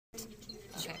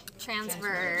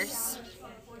transverse.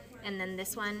 And then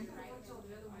this one,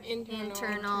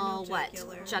 internal what?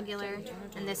 Jugular.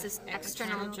 And this is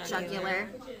external jugular.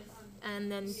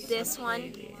 And then this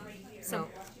one,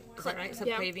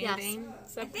 subclavian vein.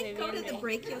 I think go to the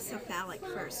brachiocephalic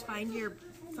first. Find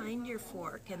your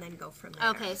fork and then go from there.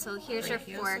 Okay, so here's your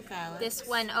fork. This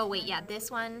one, oh wait, yeah,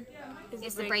 this one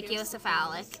is the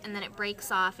brachiocephalic, and then it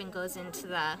breaks off and goes into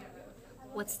the,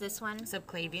 what's this one?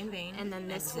 Subclavian vein. And then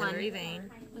this axillary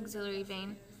vein. Auxiliary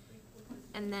vein.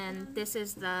 And then this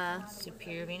is the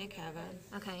superior vena cava.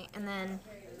 Okay, and then,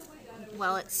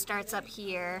 well, it starts up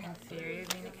here. Inferior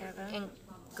vena cava. And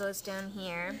goes down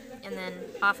here, and then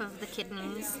off of the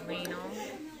kidneys. Renal.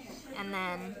 And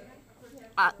then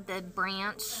the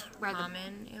branch.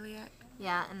 Common iliac.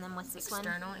 Yeah, and then what's this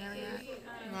External one? iliac.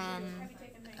 And then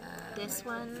this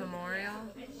one. Femoral,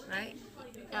 right?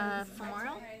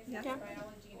 Femoral? Yeah.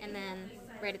 And then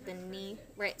right at the knee.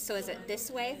 Right, so is it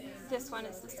this way? This one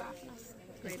is the saphenous.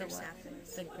 Greater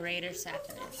saphenous. The greater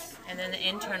saphenous. And then the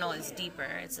internal is deeper.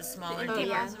 It's a smaller, Oh, deeper.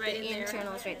 yeah, right the in there.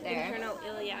 internal is right there. Internal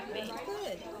iliac vein.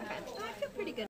 Good. Okay. I feel pretty good.